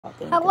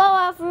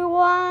Hello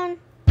everyone.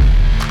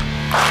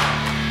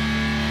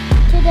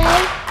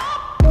 Today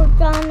we're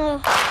gonna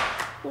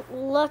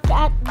look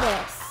at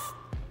this.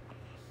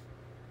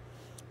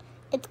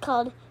 It's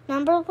called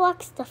Number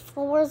Blocks, the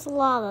Floor is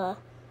Lava.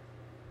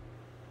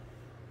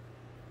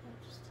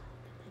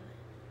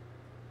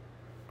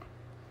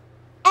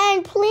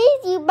 And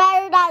please, you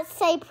better not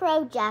say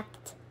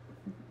project.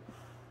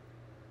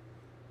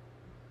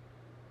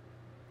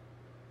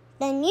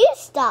 Then you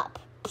stop.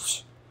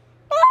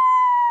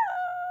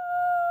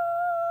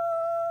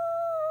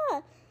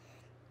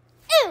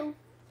 Ew.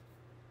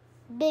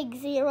 Big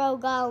zero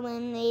got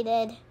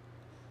eliminated.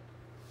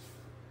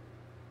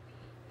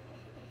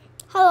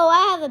 Hello,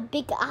 I have a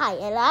big eye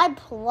and I'm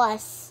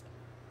plus.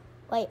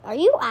 Wait, are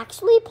you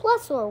actually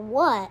plus or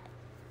what?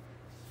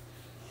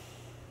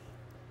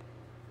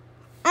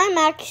 I'm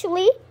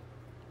actually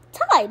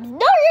times.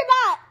 No, you're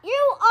not.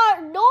 You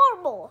are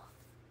normal.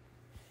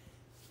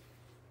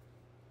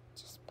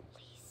 Just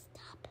please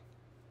stop.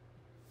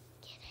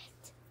 Get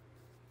it.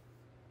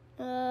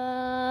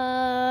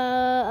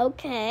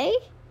 Okay.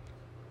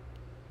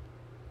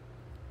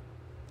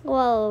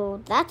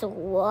 Whoa, that's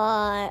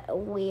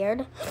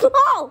weird.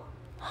 Oh!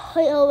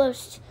 I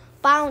almost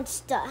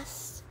bounced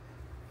us.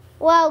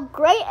 Well,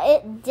 great,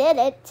 it did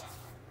it.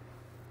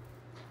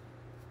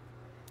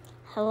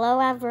 Hello,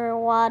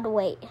 everyone.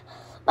 Wait.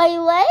 My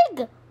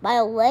leg?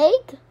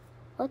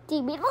 What do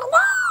you mean?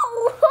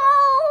 Oh,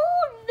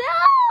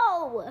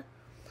 no!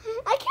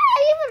 I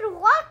can't even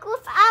walk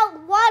without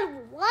one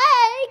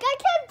leg. I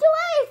can't do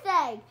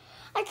anything.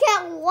 I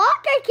can't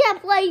walk. I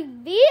can't play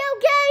video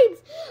games.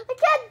 I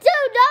can't do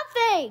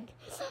nothing.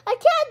 I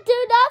can't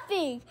do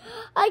nothing.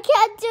 I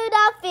can't do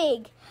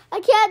nothing. I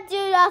can't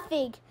do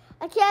nothing.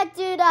 I can't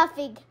do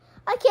nothing.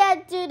 I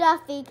can't do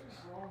nothing.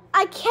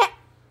 I can't.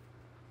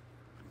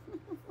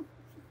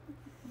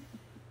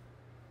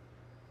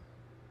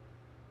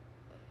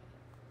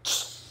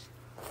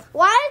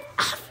 Why is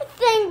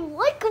everything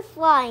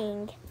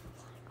liquefying?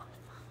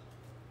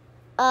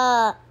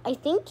 I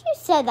think you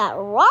said that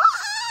wrong.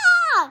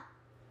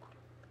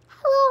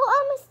 Hello,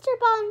 I'm Mr.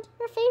 Bond,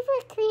 your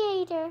favorite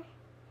creator.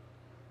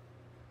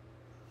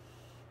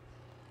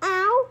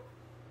 Ow.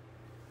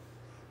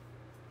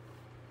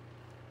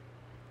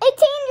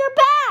 18, you're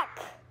back.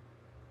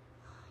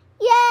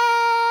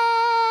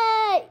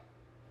 Yay!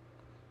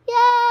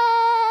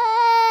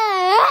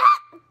 Yay!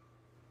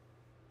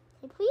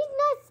 Can you please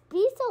not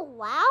be so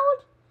loud?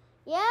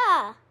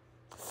 Yeah.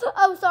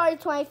 Oh, sorry,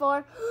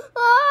 24.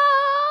 Ah!